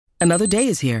Another day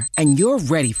is here, and you're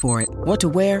ready for it. What to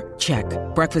wear? Check.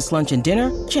 Breakfast, lunch, and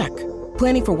dinner? Check.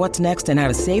 Planning for what's next and how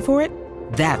to save for it?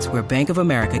 That's where Bank of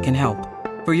America can help.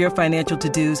 For your financial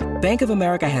to-dos, Bank of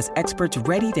America has experts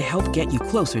ready to help get you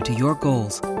closer to your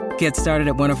goals. Get started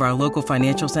at one of our local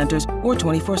financial centers or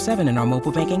 24/7 in our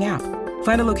mobile banking app.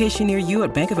 Find a location near you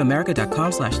at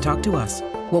bankofamerica.com/talktous.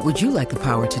 What would you like the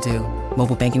power to do?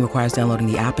 Mobile banking requires downloading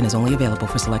the app and is only available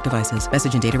for select devices.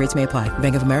 Message and data rates may apply.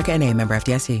 Bank of America N.A., member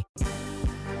FDIC.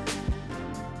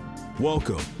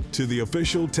 Welcome to the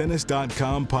official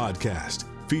Tennis.com podcast,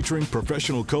 featuring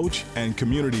professional coach and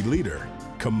community leader,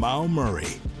 Kamau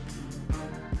Murray.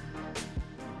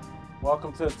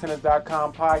 Welcome to the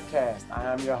Tennis.com podcast. I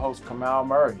am your host, Kamau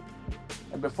Murray.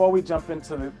 And before we jump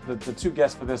into the two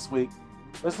guests for this week,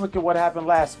 let's look at what happened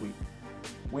last week.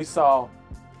 We saw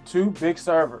two big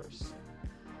servers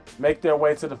make their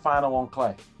way to the final on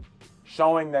clay,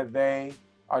 showing that they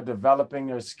are developing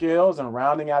their skills and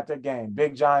rounding out their game.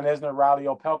 Big John Isner, Reilly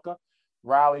Opelka.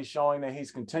 Reilly showing that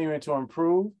he's continuing to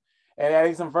improve and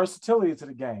adding some versatility to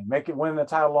the game, winning the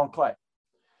title on clay.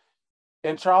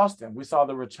 In Charleston, we saw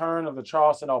the return of the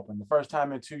Charleston Open, the first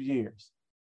time in 2 years.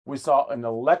 We saw an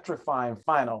electrifying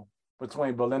final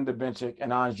between Belinda Bencic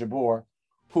and Ons Jabeur,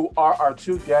 who are our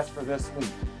two guests for this week.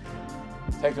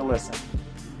 Take a listen.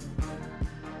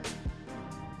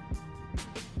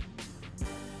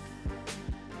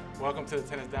 Welcome to the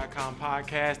Tennis.com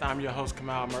podcast. I'm your host,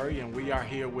 Kamau Murray, and we are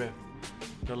here with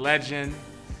the legend,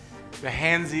 the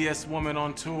handsiest woman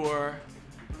on tour,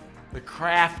 the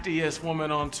craftiest woman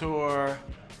on tour,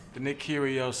 the Nick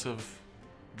Kyrgios of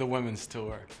the women's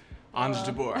tour, Ons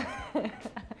Jabeur.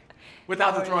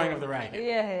 Without the throwing of the racket.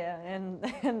 Yeah,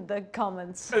 and the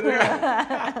comments.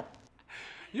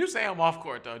 You say I'm off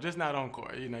court though, just not on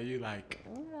court. You know, you like.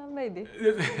 Yeah, maybe.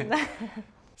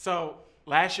 So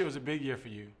last year was a big year for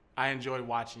you. I enjoyed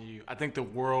watching you. I think the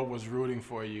world was rooting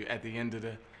for you at the end of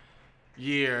the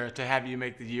year to have you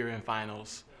make the year-end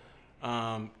finals.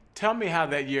 Tell me how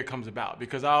that year comes about,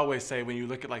 because I always say when you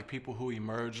look at like people who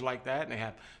emerge like that and they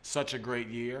have such a great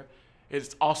year,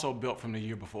 it's also built from the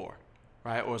year before,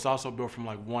 right? Or it's also built from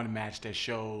like one match that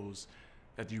shows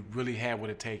that you really have what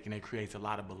it takes, and it creates a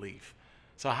lot of belief.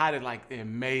 So how did like an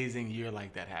amazing year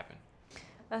like that happen?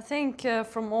 I think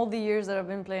from all the years that I've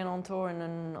been playing on tour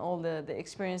and all the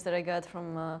experience that I got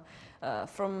from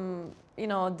you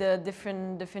know the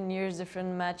different years,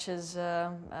 different matches,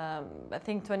 I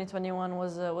think 2021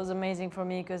 was amazing for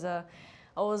me because I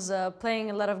was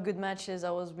playing a lot of good matches.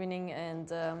 I was winning,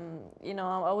 and you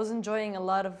know I was enjoying a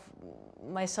lot of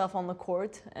myself on the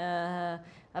court.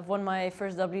 I've won my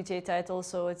first WTA title,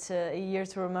 so it's a year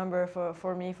to remember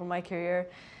for me, for my career.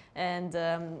 And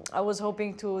I was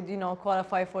hoping to, you know,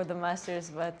 qualify for the Masters,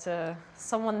 but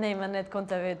someone named Anett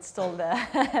Kontaveit stole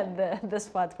the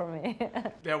spot for me.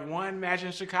 That one match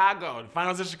in Chicago, the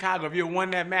finals in Chicago, if you had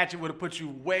won that match, it would have put you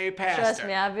way past her. Trust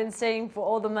me, I've been saying for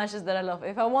all the matches that I love,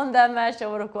 if I won that match, I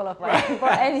would have qualified for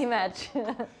any match.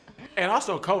 And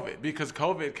also COVID, because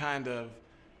COVID kind of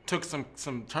took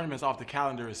some tournaments off the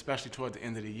calendar, especially toward the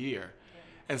end of the year.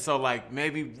 And so, like,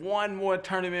 maybe one more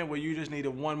tournament where you just needed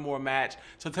one more match.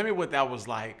 So tell me what that was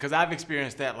like, because I've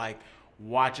experienced that, like,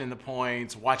 watching the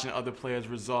points, watching other players'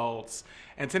 results.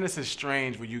 And tennis is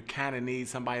strange where you kind of need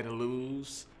somebody to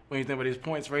lose when you think about these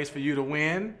points race for you to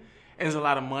win. And there's a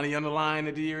lot of money on the line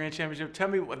at the year-end championship. Tell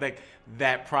me what, like,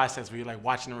 that process where you're, like,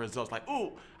 watching the results, like,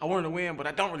 ooh, I wanted to win, but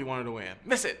I don't really want her to win.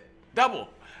 Miss it. Double.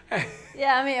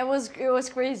 Yeah, I mean, it was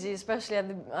crazy, especially at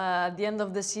the end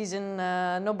of the season.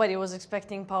 Nobody was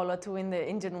expecting Paula to win the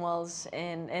Indian Wells,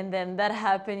 and then that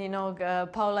happened. You know,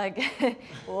 Paula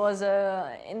was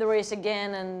in the race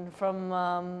again, and from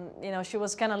you know, she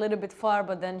was kind of a little bit far,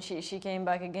 but then she came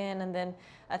back again, and then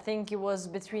I think it was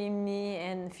between me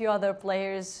and a few other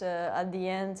players at the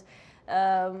end.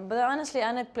 But honestly,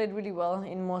 Anett played really well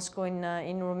in Moscow,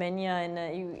 in Romania, and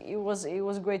it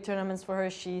was great tournaments for her.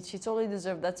 She totally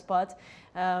deserved that spot.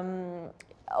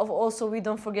 Also, we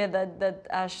don't forget that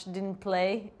Ash didn't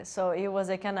play, so it was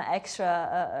a kind of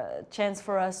extra chance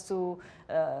for us to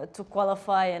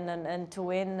qualify and to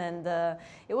win. And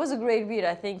it was a great year.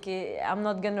 I think I'm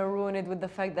not gonna ruin it with the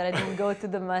fact that I didn't go to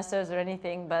the Masters or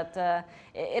anything, but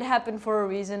it happened for a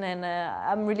reason, and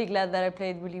I'm really glad that I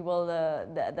played really well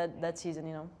that season.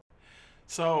 You know.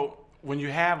 So when you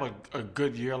have a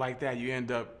good year like that, you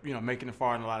end up, you know, making it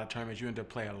far in a lot of tournaments. You end up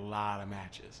playing a lot of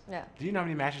matches. Yeah. Do you know how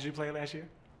many matches you played last year?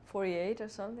 48 or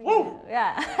something. Woo!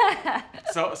 Yeah.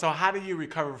 So how do you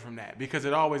recover from that? Because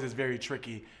it always is very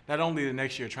tricky. Not only the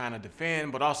next year trying to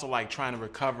defend, but also like trying to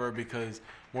recover because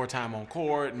more time on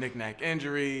court, knick-knack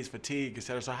injuries, fatigue,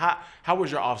 etc. So how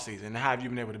was your off season, and how have you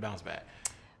been able to bounce back?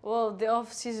 Well, the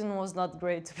off season was not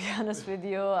great, to be honest with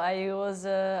you. I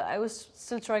was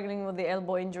still struggling with the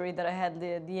elbow injury that I had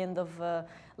the end of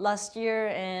last year,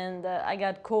 and I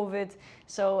got COVID,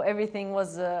 so everything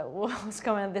was was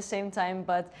coming at the same time.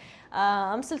 But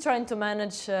I'm still trying to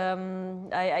manage.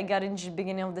 I got injured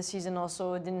beginning of the season,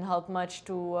 also it didn't help much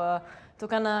to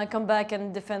kind of come back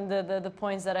and defend the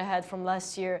points that I had from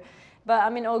last year. But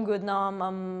I mean, all good now.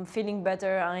 I'm feeling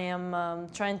better. I am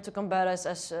trying to combat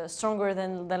as stronger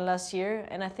than last year,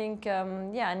 and I think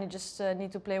I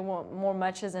need to play more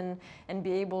matches and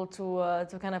be able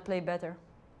to kind of play better.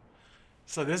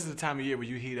 So this is the time of year where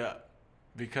you heat up,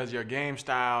 because your game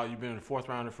style. You've been in the fourth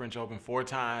round of French Open 4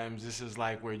 times. This is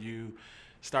like where you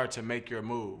start to make your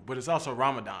move. But it's also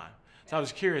Ramadan. So I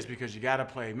was curious, because you got to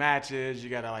play matches. You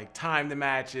got to like time the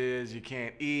matches. You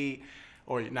can't eat,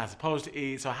 or you're not supposed to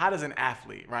eat. So how does an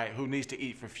athlete, right, who needs to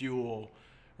eat for fuel,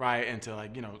 right, and to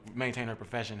like, maintain her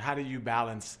profession, how do you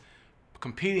balance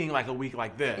competing like a week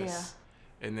like this,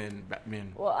 and then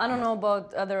Well, I don't know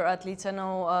about other athletes. I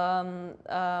know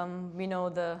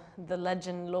the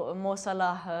legend Mo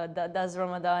Salah that does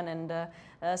Ramadan, and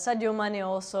Sadio Mane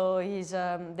also. He's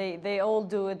they all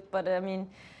do it, but I mean,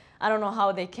 I don't know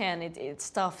how they can. It's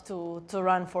tough to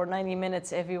run for 90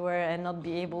 minutes everywhere and not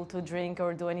be able to drink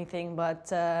or do anything. But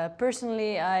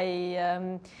personally,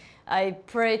 I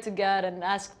pray to God and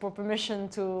ask for permission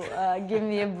to give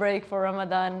me a break for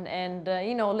Ramadan. And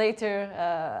later,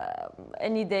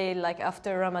 any day like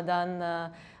after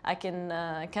Ramadan, I can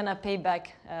kind of pay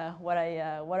back what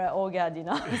I owe God,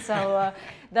 So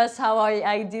that's how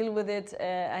I deal with it.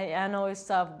 I know it's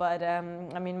tough, but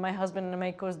I mean, my husband and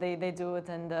my coach, they do it,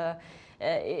 and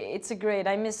it's a great.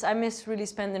 I miss really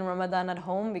spending Ramadan at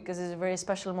home, because it's a very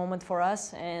special moment for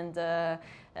us, and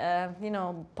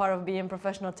part of being a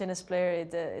professional tennis player,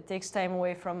 it takes time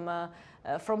away from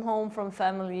home, from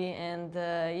family, and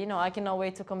I cannot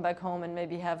wait to come back home and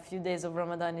maybe have a few days of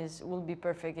Ramadan. Will be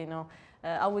perfect,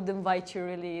 I would invite you,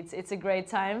 really. It's a great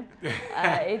time.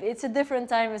 It's a different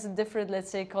time. It's a different,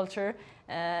 let's say, culture,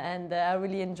 and I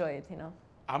really enjoy it.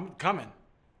 I'm coming.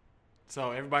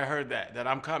 So everybody heard that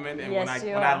I'm coming, and yes,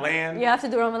 when I land, you have to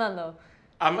do Ramadan though.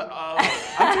 I'm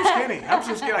too skinny. I'm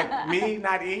too skinny. Like me,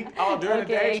 not eat all during the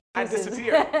day, I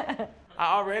disappear.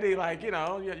 I already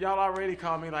y'all already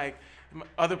call me like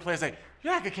other players like,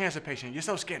 you're like a cancer patient. You're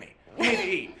so skinny. You need to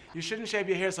eat. You shouldn't shave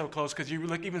your hair so close, because you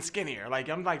look even skinnier. Like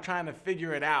I'm like trying to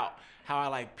figure it out how I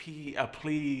like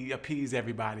appease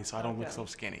everybody so I don't look so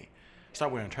skinny.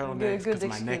 Start wearing turtlenecks because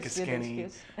my neck is skinny.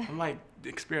 I'm like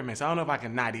experiments. I don't know if I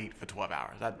can not eat for 12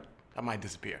 hours. I might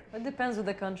disappear. It depends with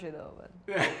the country though.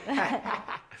 But.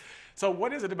 So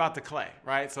what is it about the clay,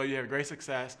 right? So you have great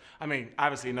success. I mean,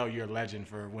 obviously, you're a legend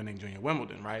for winning Junior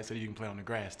Wimbledon, right? So you can play on the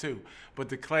grass too. But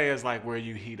the clay is like where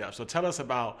you heat up. So tell us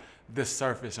about this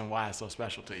surface and why it's so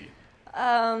special to you.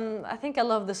 I think I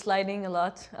love the sliding a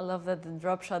lot. I love that the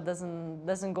drop shot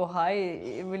doesn't go high.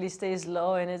 It really stays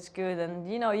low, and it's good. And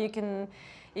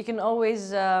you can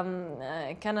always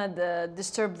kind of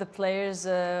disturb the players.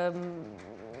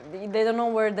 They don't know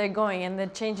where they're going, and the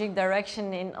changing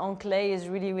direction on clay is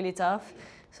really, really tough.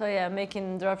 So yeah,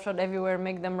 making drop shot everywhere,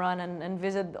 make them run and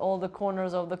visit all the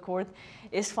corners of the court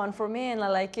is fun for me, and I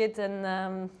like it, and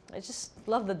I just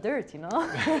love the dirt,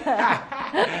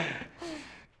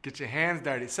 Get your hands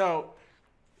dirty. So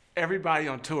everybody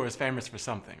on tour is famous for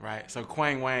something, right? So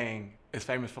Quang Wang is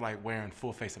famous for like wearing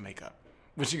full face of makeup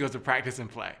when she goes to practice and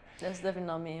play. That's definitely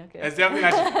not me, okay. That's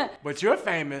definitely not you. But you're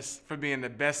famous for being the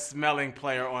best smelling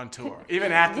player on tour,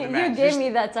 even after the match. You gave me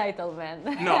that title, man.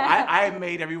 No, I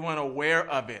made everyone aware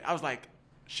of it. I was like,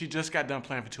 she just got done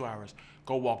playing for 2 hours.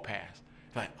 Go walk past.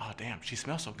 Like, oh, damn, she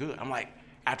smells so good. I'm like,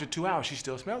 after 2 hours, she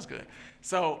still smells good.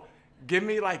 So give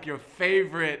me like your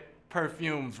favorite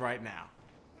perfumes right now.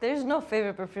 There's no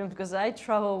favorite perfume, because I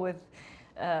travel with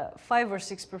 5 or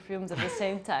 6 perfumes at the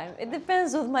same time. It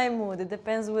depends with my mood. It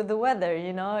depends with the weather,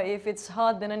 If it's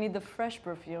hot, then I need a fresh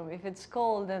perfume. If it's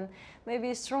cold, then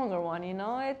maybe a stronger one,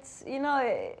 It's,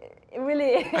 it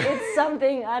really, it's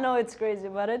something. I know it's crazy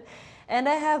about it. And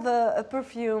I have a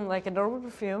perfume, like a normal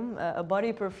perfume, a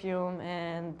body perfume,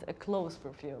 and a clothes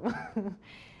perfume.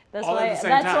 That's all why.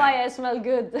 That's why I smell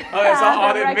good. Oh, it's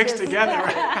all they mixed together,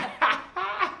 right?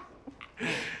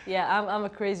 Yeah, I'm a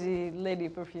crazy lady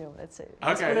perfume, let's say.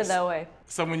 Let's Okay. put it that way.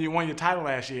 So when you won your title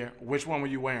last year, which one were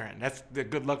you wearing? That's the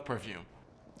Good Luck perfume.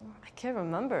 I can't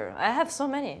remember. I have so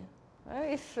many.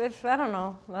 If I don't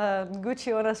know,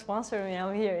 Gucci wanna sponsor me,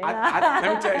 I'm here.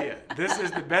 Let me tell you, this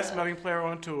is the best smelling player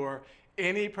on tour.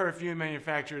 Any perfume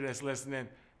manufacturer that's listening,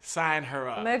 sign her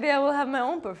up. Maybe I will have my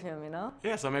own perfume, you know?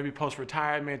 Yeah, so maybe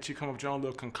post-retirement, you come up with your own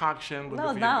little concoction.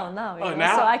 No, now. Oh, know?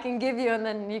 now? So I can give you and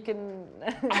then you can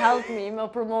help me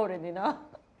promote it, you know?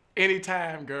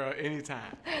 Anytime, girl,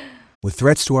 anytime. With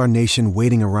threats to our nation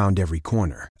waiting around every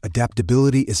corner,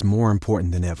 adaptability is more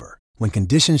important than ever. When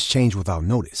conditions change without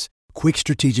notice, quick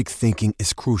strategic thinking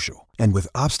is crucial. And with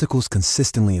obstacles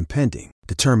consistently impending,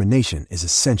 determination is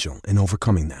essential in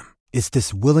overcoming them. It's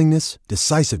this willingness,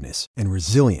 decisiveness, and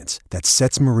resilience that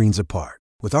sets Marines apart.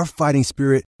 With our fighting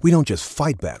spirit, we don't just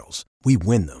fight battles, we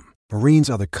win them. Marines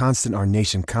are the constant our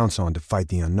nation counts on to fight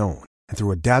the unknown. And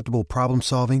through adaptable problem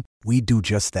solving, we do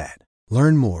just that.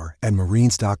 Learn more at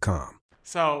marines.com.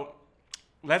 So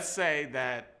let's say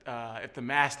that if the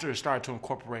Masters started to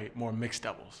incorporate more mixed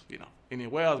doubles, you know,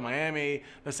 Indian Wells, Miami,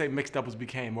 let's say mixed doubles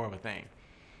became more of a thing.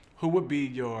 Who would be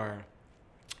your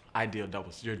ideal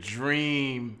doubles, your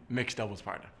dream mixed doubles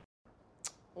partner?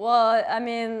 Well, I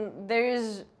mean, there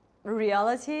is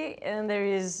reality and there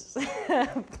is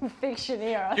fiction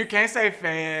here. You can't say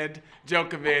Fed,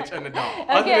 Djokovic, and Nadal.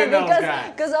 Okay, other than those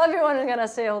guys. Because everyone is gonna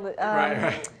say all the.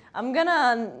 Right. I'm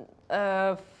gonna.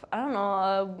 I don't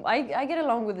know. I get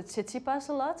along with the Tsitsipas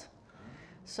a lot.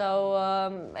 So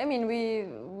I mean,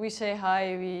 we say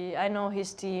hi. I know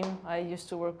his team. I used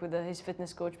to work with his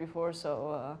fitness coach before,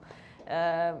 so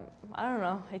I don't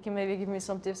know. He can maybe give me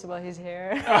some tips about his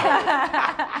hair.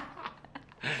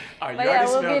 But yeah, it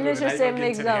will be an interesting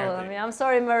mixed double. I mean, I'm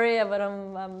sorry, Maria, but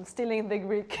I'm stealing the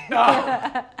Greek.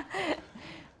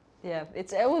 Yeah,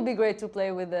 it would be great to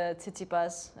play with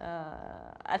Tsitsipas.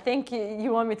 I think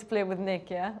you want me to play with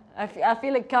Nick, yeah? I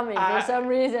feel it coming for some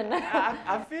reason.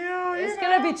 I feel it's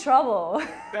gonna be trouble.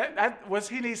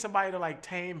 He needs somebody to like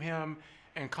tame him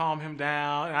and calm him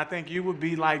down, and I think you would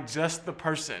be like just the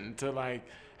person to like,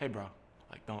 hey bro,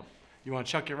 like you want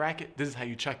to chuck your racket? This is how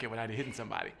you chuck it without hitting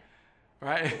somebody,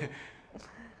 right?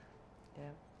 Yeah,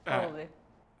 probably.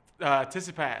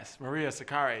 Tsitsipas, Maria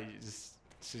Sakkari,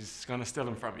 she's gonna steal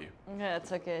him from you. Yeah,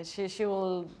 it's okay. She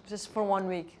will just for 1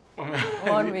 week.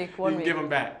 One week. Give him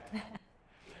back.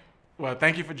 Well,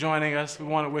 thank you for joining us. We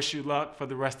want to wish you luck for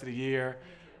the rest of the year.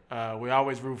 We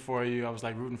always root for you. I was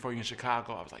like rooting for you in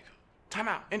Chicago. I was like,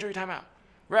 timeout, injury timeout.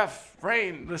 Ref,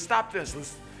 rain, let's stop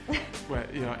this.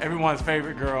 But, you know, everyone's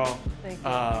favorite girl. Thank you.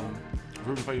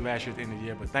 Rooting for you last year at the end of the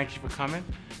year. But thank you for coming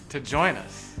to join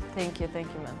us. Thank you, man.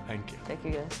 Thank you. Thank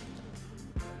you, guys.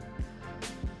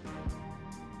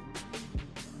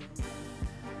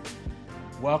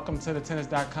 Welcome to the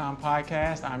Tennis.com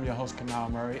podcast. I'm your host, Kamal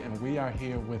Murray, and we are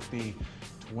here with the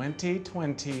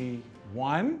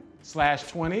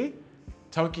 2021/20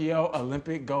 Tokyo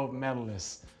Olympic gold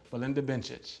medalist, Belinda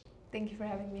Bencic. Thank you for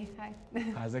having me. Hi.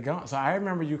 How's it going? So I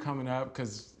remember you coming up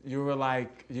because you were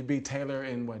like, you beat Taylor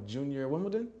in junior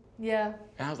Wimbledon? Yeah.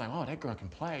 And I was like, oh, that girl can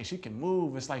play. She can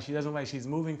move. It's like she doesn't like she's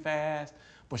moving fast,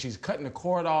 but she's cutting the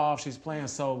court off. She's playing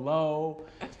so low.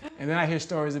 And then I hear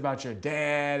stories about your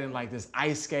dad and like this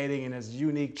ice skating and this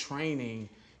unique training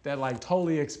that like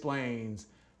totally explains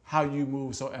how you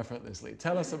move so effortlessly.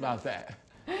 Tell us about that.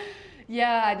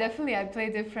 Yeah, I play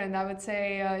different. I would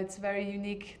say it's a very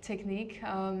unique technique.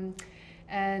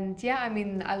 And yeah, I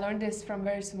mean, I learned this from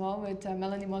very small with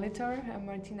Melanie Molitor,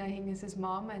 Martina Hingis'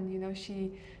 mom, and you know,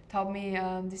 she taught me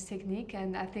this technique,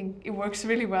 and I think it works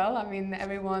really well. I mean,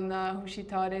 everyone who she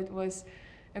taught it was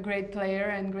a great player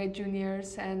and great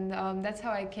juniors, and that's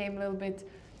how I came a little bit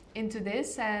into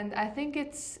this. And I think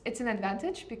it's an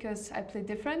advantage because I play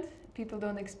different. People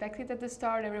don't expect it at the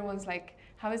start. Everyone's like,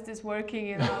 how is this working?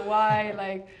 You know, why?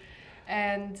 Like.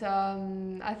 And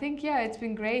I think, yeah, it's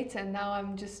been great. And now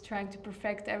I'm just trying to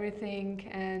perfect everything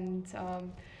and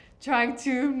trying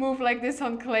to move like this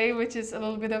on clay, which is a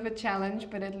little bit of a challenge,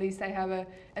 but at least I have an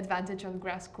advantage on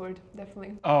grass court,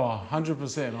 definitely. Oh,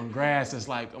 100%. On grass, it's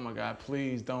like, oh my God,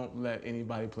 please don't let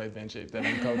anybody play Bencic that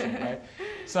I'm coaching, right?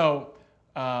 So,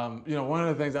 you know, one of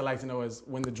the things I like to know is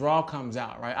when the draw comes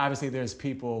out, right? Obviously, there's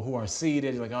people who are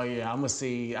seeded, like, oh yeah, I'm a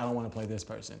seed, I don't want to play this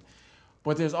person.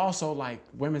 But there's also like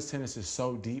women's tennis is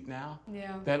so deep now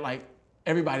that like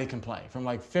everybody can play. From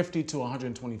like 50 to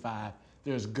 125,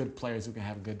 there's good players who can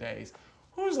have good days.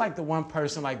 Who's like the one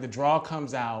person, like the draw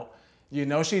comes out, you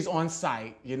know she's on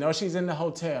site, you know she's in the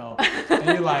hotel, and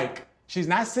you're like, she's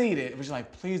not seated, but you're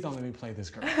like, please don't let me play this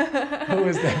girl. Who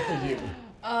is that for you?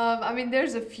 I mean,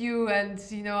 there's a few, and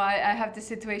you know, I have the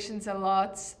situations a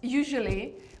lot.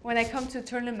 Usually, when I come to a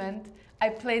tournament, I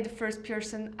play the first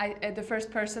person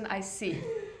I see.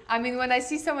 I mean, when I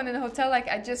see someone in a hotel, like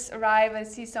I just arrive, I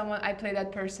see someone, I play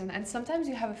that person. And sometimes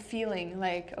you have a feeling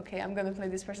like, okay, I'm gonna play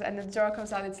this person, and the draw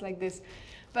comes out, it's like this.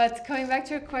 But coming back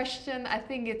to your question, I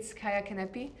think it's Kaia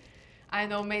Kanepi. I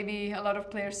know maybe a lot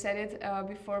of players said it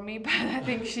before me, but I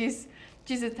think she's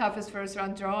the toughest first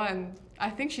round draw, and I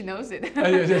think she knows it.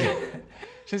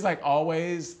 She's like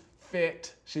always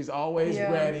fit. She's always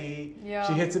ready. Yeah.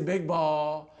 She hits a big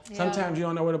ball. Sometimes you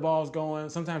don't know where the ball's going.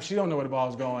 Sometimes she don't know where the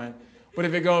ball's going. But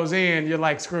if it goes in, you're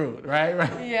like screwed, right?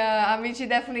 Yeah, I mean, she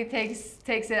definitely takes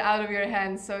it out of your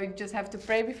hands. So you just have to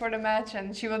pray before the match,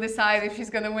 and she will decide if she's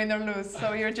gonna win or lose.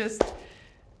 So you're just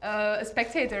a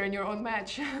spectator in your own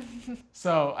match.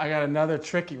 So I got another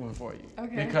tricky one for you.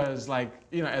 Okay. Because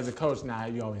as a coach now,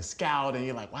 you always scout and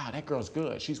you're like, wow, that girl's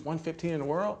good. She's 115 in the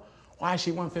world. Why is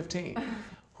she 115?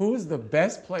 Who's the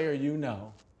best player you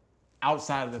know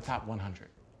outside of the top 100?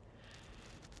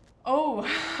 Oh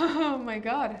my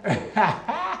God.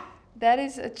 That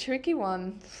is a tricky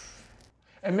one.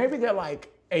 And maybe they're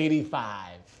like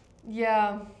 85.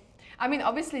 Yeah. I mean,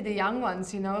 obviously the young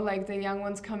ones, like the young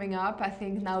ones coming up. I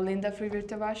think now Linda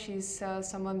Frivirtova, she's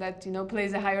someone that,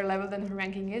 plays a higher level than her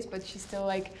ranking is, but she's still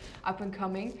like up and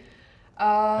coming.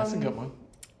 That's a good one.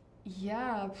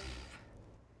 Yeah.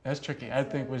 That's tricky. I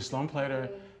think when Sloane played her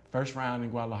first round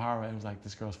in Guadalajara, it was like,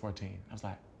 this girl's 14. I was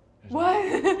like, what?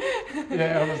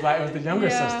 Yeah, it was the younger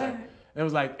sister. It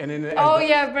was like, and then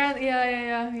Brand,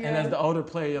 yeah. And as the older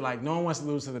player, you're like, no one wants to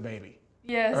lose to the baby.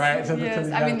 Yes. Right?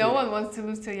 Yes. I mean, no one wants to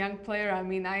lose to a young player. I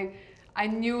mean, I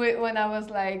knew it when I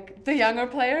was like the younger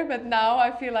player, but now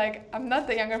I feel like I'm not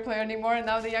the younger player anymore, and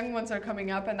now the young ones are coming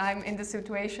up, and I'm in the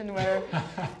situation where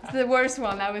it's the worst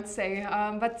one, I would say.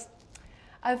 But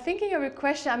I'm thinking of a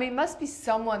question. I mean, it must be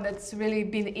someone that's really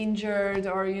been injured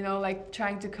or, like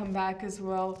trying to come back as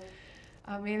well.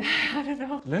 I mean, I don't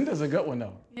know. Linda's a good one,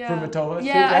 though. Yeah. Frivirtova.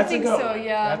 Yeah, that's I think a good so. One.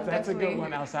 Yeah, that's a good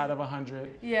one outside of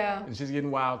 100. Yeah. And she's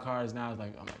getting wild cards now. It's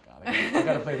like, oh my God, I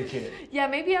got to play the kid. Yeah,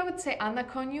 maybe I would say Anna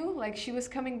Konyu. Like, she was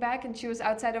coming back and she was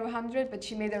outside of 100, but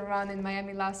she made a run in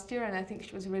Miami last year, and I think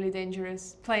she was really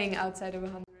dangerous playing outside of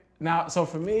 100. Now, so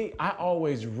for me, I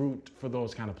always root for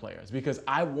those kind of players because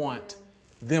I want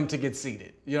them to get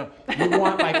seeded. You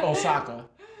want like Osaka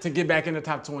to get back in the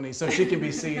top 20 so she can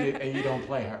be seeded and you don't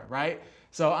play her, right?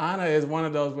 So Anna is one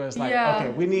of those where it's like, okay,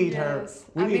 we need her.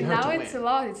 We need her to win. Now it's a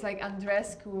lot. It's like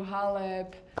Andreescu,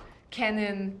 Halep,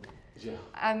 Kenin. Yeah.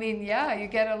 I mean, you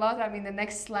get a lot. I mean, the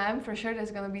next slam for sure.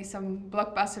 There's gonna be some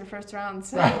blockbuster first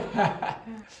rounds.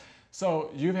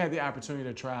 So you've had the opportunity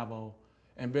to travel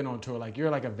and been on tour. Like you're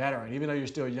like a veteran, even though you're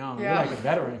still young. You're like a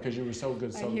veteran because you were so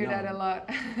good, so young. I hear that a lot.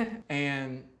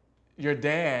 And your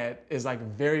dad is like a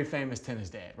very famous tennis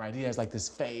dad, right? He has like this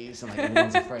face and like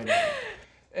everyone's afraid of him.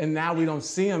 And now we don't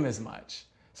see him as much.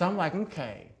 So I'm like,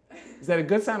 okay, is that a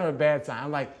good sign or a bad sign?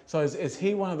 I'm like, so is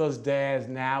he one of those dads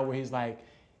now where he's like,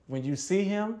 when you see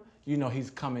him, he's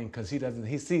coming because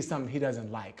he sees something he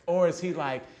doesn't like? Or is he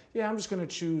like, yeah, I'm just gonna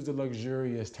choose the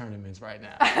luxurious tournaments right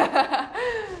now?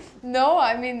 No,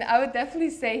 I mean, I would definitely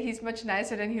say he's much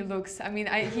nicer than he looks. I mean,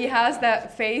 he has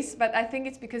that face, but I think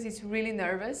it's because he's really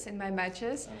nervous in my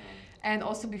matches. And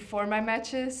also before my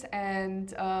matches,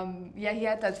 and he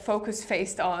had that focus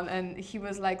face on, and he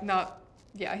was like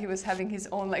he was having his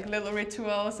own like little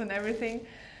rituals and everything,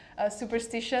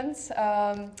 superstitions.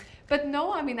 But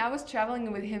no, I mean, I was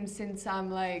traveling with him since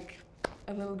I'm like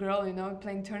a little girl,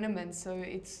 playing tournaments. So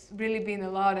it's really been a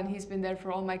lot, and he's been there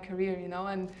for all my career, and now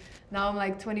I'm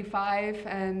like 25,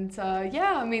 and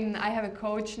I mean, I have a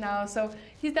coach now, so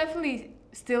he's definitely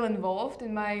still involved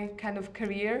in my kind of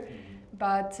career.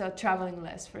 But traveling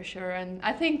less for sure, and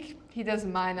I think he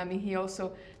doesn't mind. I mean, he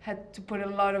also had to put a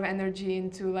lot of energy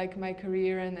into like my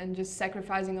career and just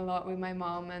sacrificing a lot with my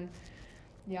mom, and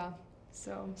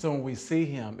so. So when we see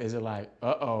him, is it like,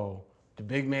 uh-oh, the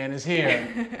big man is here,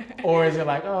 or is it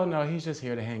like, oh no, he's just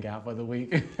here to hang out for the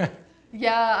week?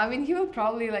 Yeah, I mean, he will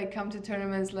probably like come to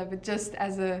tournaments, but just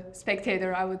as a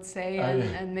spectator, I would say,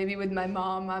 and maybe with my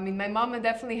mom. I mean, my mom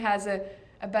definitely has a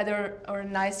better or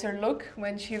nicer look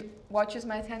when she watches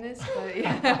my tennis,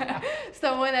 but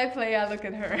so when I play, I look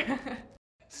at her.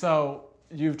 So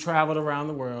you've traveled around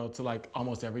the world to like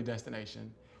almost every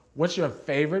destination. What's your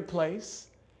favorite place,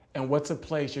 and what's a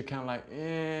place you're kind of like,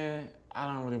 I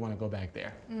don't really want to go back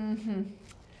there? Mm-hmm.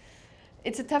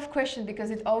 It's a tough question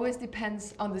because it always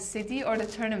depends on the city or the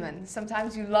tournament.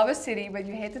 Sometimes you love a city, but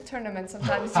you hate the tournament.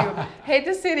 Sometimes you hate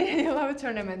the city and you love a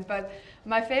tournament. But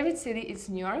my favorite city is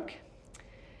New York.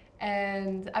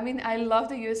 And I mean, I love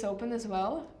the US Open as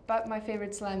well, but my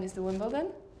favorite slam is the Wimbledon.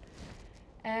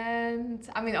 And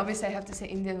I mean, obviously I have to say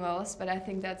Indian Wells, but I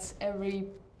think that's every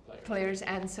player's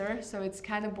answer, so it's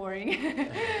kind of boring.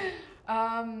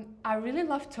 I really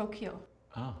love Tokyo.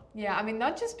 Oh. Yeah, I mean,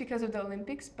 not just because of the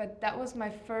Olympics, but that was my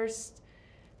first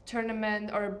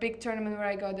tournament or a big tournament where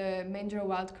I got a major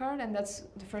wild card, and that's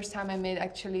the first time I made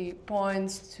actually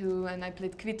points too, and I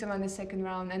played Kvitova in the second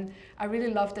round, and I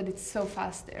really love that it's so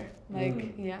fast there.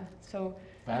 Like, so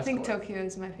I think Tokyo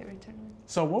is my favorite tournament.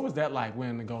 So what was that like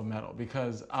winning the gold medal?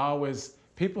 Because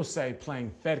people say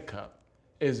playing Fed Cup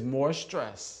is more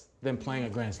stress than playing a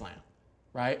Grand Slam,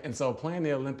 right? And so playing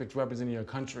the Olympics representing your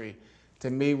country, to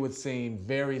me, would seem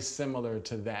very similar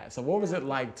to that. So what was it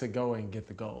like to go and get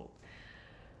the gold?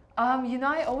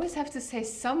 I always have to say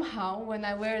somehow when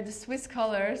I wear the Swiss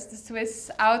colors, the Swiss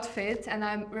outfit, and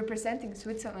I'm representing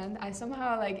Switzerland, I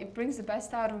somehow it brings the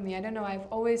best out of me. I don't know, I've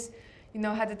always,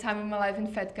 had the time of my life in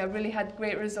Fed Cup, really had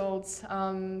great results.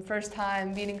 First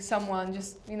time beating someone,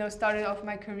 just, started off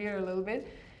my career a little bit.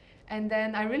 And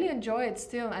then I really enjoy it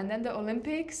still. And then the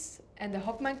Olympics and the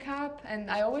Hopman Cup, and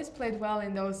I always played well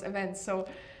in those events. So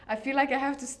I feel like I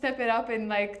have to step it up in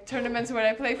tournaments where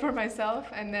I play for myself.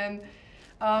 And then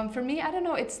for me, I don't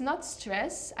know, it's not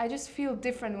stress. I just feel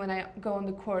different when I go on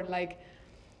the court. I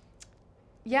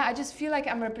just feel like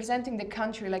I'm representing the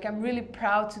country. I'm really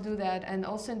proud to do that. And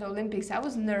also in the Olympics, I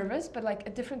was nervous, but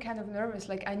a different kind of nervous.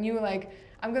 I knew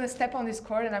I'm gonna step on this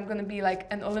court and I'm gonna be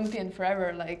an Olympian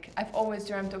forever. I've always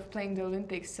dreamt of playing the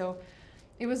Olympics. So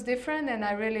it was different, and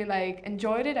I really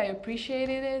enjoyed it. I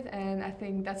appreciated it, and I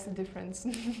think that's the difference.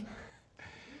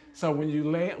 So when you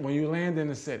land in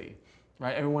the city,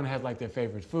 right? Everyone has their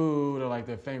favorite food or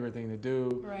their favorite thing to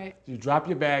do. Right. You drop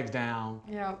your bags down.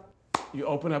 Yeah. You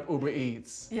open up Uber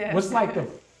Eats. Yes. What's the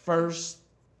first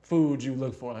food you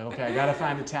look for? Okay, I gotta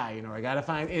find Italian or I gotta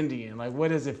find Indian.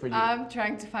 What is it for you? I'm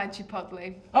trying to find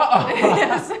Chipotle. Uh-oh.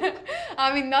 Yes.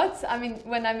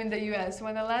 When I'm in the US.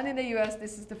 When I land in the US,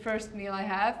 this is the first meal I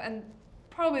have, and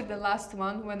probably the last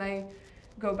one when I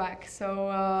go back.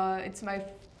 So it's my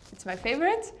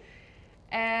favorite.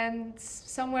 And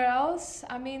somewhere else,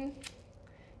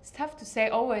 it's tough to say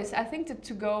always. I think the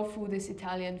to-go food is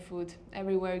Italian food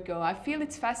everywhere you go. I feel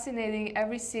it's fascinating.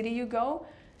 Every city you go,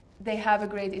 they have a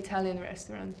great Italian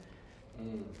restaurant.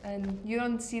 And you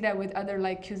don't see that with other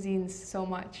cuisines so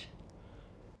much.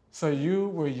 So you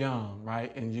were young,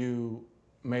 right? And you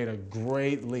made a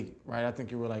great leap, right? I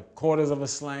think you were quarters of a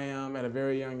slam at a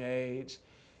very young age.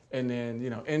 And then,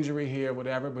 injury here,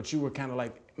 whatever, but you were kind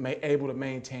of able to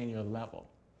maintain your level.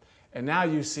 And now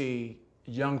you see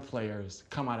young players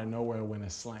come out of nowhere, win a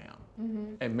slam,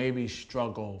 and maybe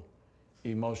struggle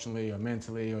emotionally or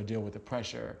mentally or deal with the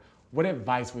pressure. What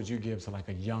advice would you give to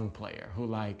a young player who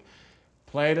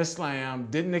played a slam,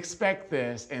 didn't expect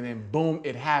this, and then boom,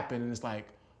 it happened, and it's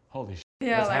holy shit,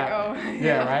 yeah, what's happening? Oh.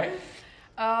 Yeah, right?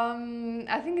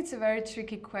 I think it's a very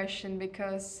tricky question,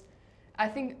 because I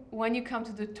think when you come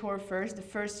to the tour the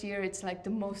first year, it's the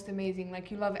most amazing.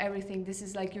 You love everything. This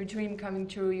is your dream coming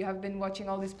true. You have been watching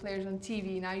all these players on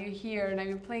TV. Now you're here. Now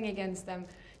you're playing against them.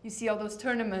 You see all those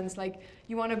tournaments.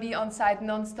 You want to be on site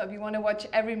nonstop. You want to watch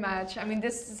every match.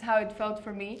 This is how it felt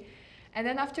for me. And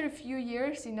then after a few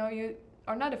years,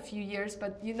 or not a few years,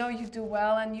 but you do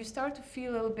well, and you start to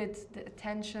feel a little bit the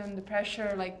attention, the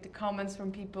pressure, the comments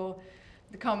from people,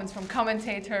 the comments from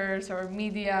commentators or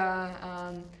media,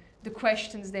 the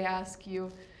questions they ask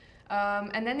you.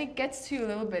 And then it gets to you a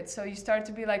little bit. So you start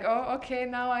to be oh, okay,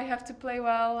 now I have to play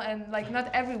well. And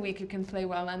not every week you can play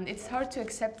well. And it's hard to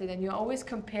accept it. And you always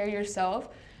compare yourself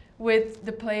with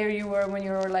the player you were when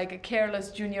you were a careless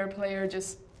junior player,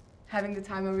 just having the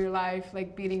time of your life,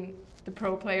 beating the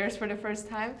pro players for the first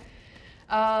time.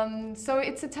 So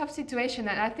it's a tough situation.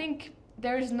 And I think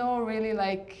there is no really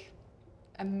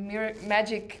a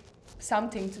magic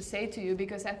something to say to you,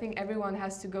 because I think everyone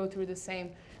has to go through the same.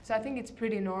 So I think it's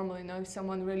pretty normal, if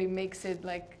someone really makes it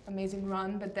amazing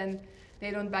run, but then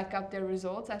they don't back up their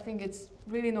results. I think it's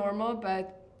really normal,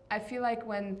 but I feel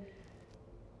when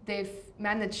they've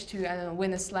managed to,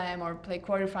 win a slam or play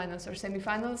quarterfinals or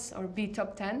semifinals or be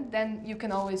top 10, then you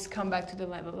can always come back to the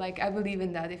level. I believe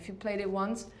in that. If you played it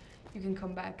once, you can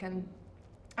come back. And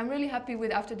I'm really happy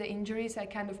with, after the injuries, I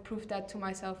kind of proved that to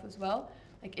myself as well.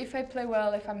 If I play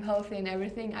well, if I'm healthy and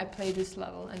everything, I play this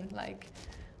level, and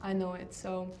I know it.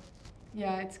 So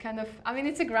yeah, it's kind of,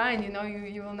 it's a grind,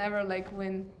 you will never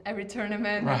win every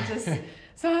tournament. Right.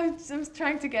 So I'm just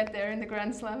trying to get there in the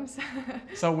Grand Slams.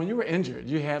 So when you were injured,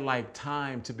 you had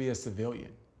time to be a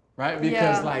civilian, right?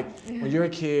 Because when you're a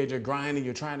kid, you're grinding,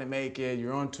 you're trying to make it,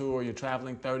 you're on tour, you're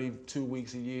traveling 32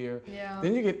 weeks a year. Yeah.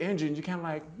 Then you get injured and you kind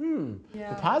of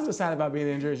Yeah. The positive side about being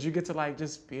injured is you get to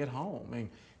just be at home and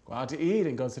go out to eat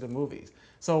and go to the movies.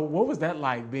 So what was that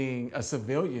like, being a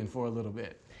civilian for a little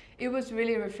bit? It was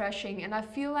really refreshing, and I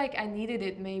feel I needed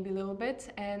it maybe a little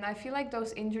bit. And I feel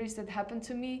those injuries that happened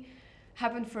to me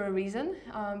happened for a reason,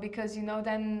 because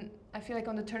then I feel like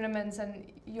on the tournaments and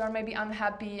you are maybe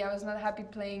unhappy. I was not happy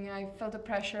playing. I felt the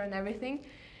pressure and everything.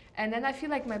 And then I feel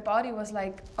like my body was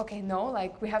like, okay, no,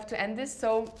 like we have to end this.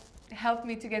 So it helped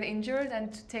me to get injured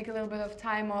and to take a little bit of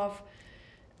time off,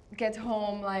 get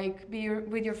home, like be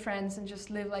with your friends and just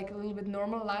live like a little bit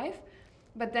normal life.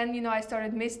 But then, you know, I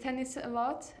started miss tennis a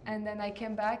lot, and then I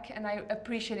came back and I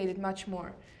appreciated it much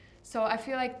more. So I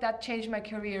feel like that changed my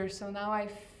career. So now I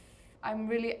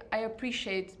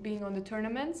appreciate being on the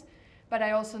tournaments, but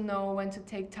I also know when to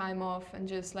take time off and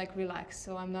just like relax.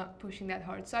 So I'm not pushing that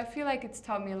hard. So I feel like it's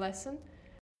taught me a lesson.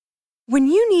 When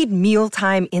you need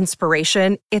mealtime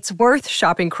inspiration, it's worth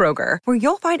shopping Kroger, where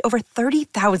you'll find over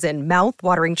 30,000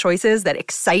 mouth-watering choices that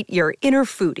excite your inner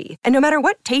foodie. And no matter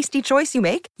what tasty choice you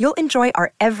make, you'll enjoy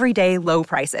our everyday low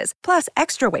prices, plus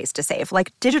extra ways to save,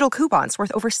 like digital coupons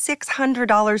worth over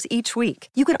 $600 each week.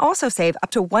 You can also save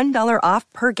up to $1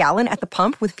 off per gallon at the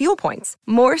pump with fuel points.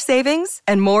 More savings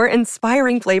and more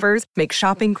inspiring flavors make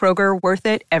shopping Kroger worth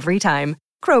it every time.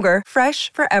 Kroger,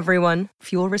 fresh for everyone.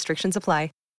 Fuel restrictions apply.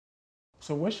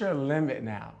 So what's your limit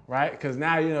now, right? Because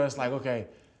now, you know, it's like, okay,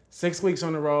 6 weeks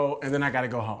on the road and then I got to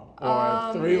go home.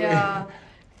 Or 3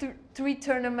 weeks. 3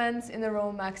 tournaments in a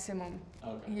row maximum.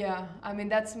 Okay. Yeah, I mean,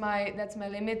 that's my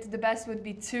limit. The best would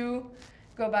be 2,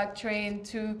 go back train,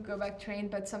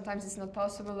 but sometimes it's not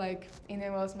possible. Like in it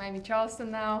was Miami,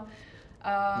 Charleston now.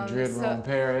 Madrid, Rome,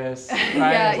 Paris.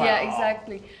 Right? Yeah,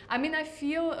 exactly. I mean, I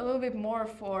feel a little bit more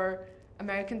for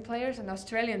American players and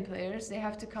Australian players. They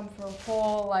have to come for a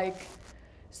whole like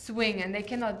swing, and they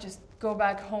cannot just go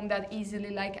back home that easily.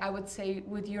 Like I would say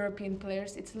with European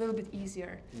players, it's a little bit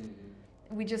easier.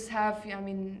 Mm-hmm. We just have, I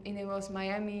mean, it was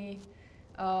Miami,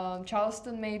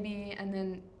 Charleston maybe, and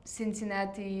then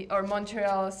Cincinnati or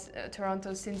Montreal,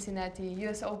 Toronto, Cincinnati,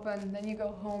 US Open, then you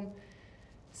go home.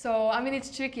 So I mean,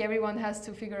 it's tricky. Everyone has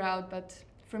to figure out, but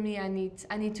for me, I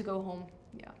need to go home.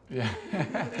 Yeah.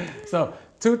 So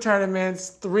 2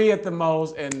 tournaments, 3 at the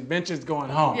most, and Bencic going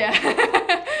home. Yeah.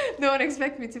 Don't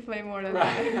expect me to play more than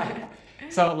that.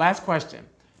 So last question.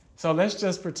 So let's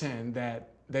just pretend that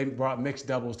they brought mixed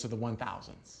doubles to the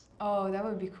 1000s. Oh, that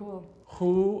would be cool.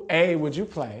 Who, A, would you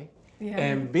play? Yeah.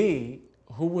 And B,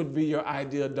 who would be your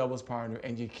ideal doubles partner?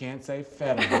 And you can't say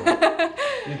Federer.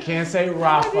 You can't say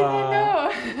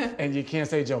Rafa. And you can't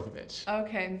say Djokovic.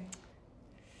 Okay.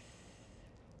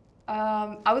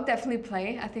 I would definitely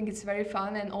play. I think it's very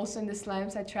fun, and also in the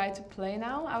slams I try to play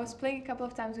now. I was playing a couple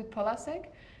of times with Polasek,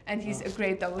 and he's a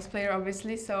great doubles player,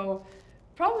 obviously. So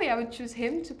probably I would choose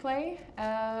him to play.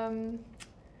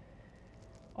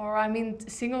 Or I mean,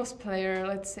 singles player.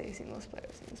 Let's say singles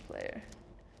player.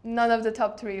 None of the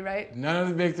top 3, right? None of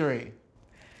the big 3.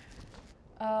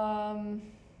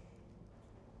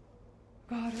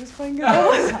 God, who's playing good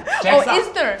doubles?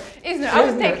 Isner. I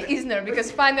would take Isner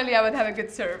because finally I would have a good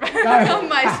serve on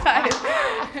my side.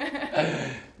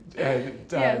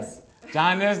 Yes.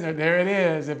 John Isner, there it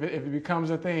is. If it becomes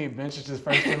a theme, Bencic is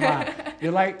first in line.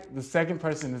 You're like the second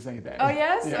person to say that. Oh,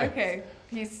 yes? Okay.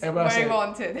 He's very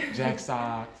wanted. Jack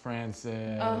Sock,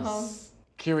 Francis,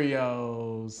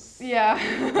 Kyrgios. Yeah.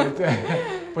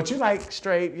 But you like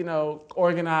straight, you know,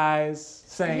 organized,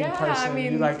 sane person. I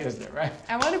mean, you like Isner, right?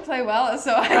 I want to play well,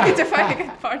 so I need to find a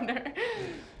good partner.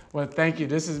 Well, thank you.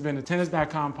 This has been the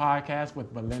Tennis.com podcast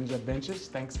with Belinda Bencic.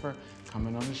 Thanks for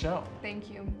coming on the show. Thank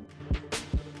you.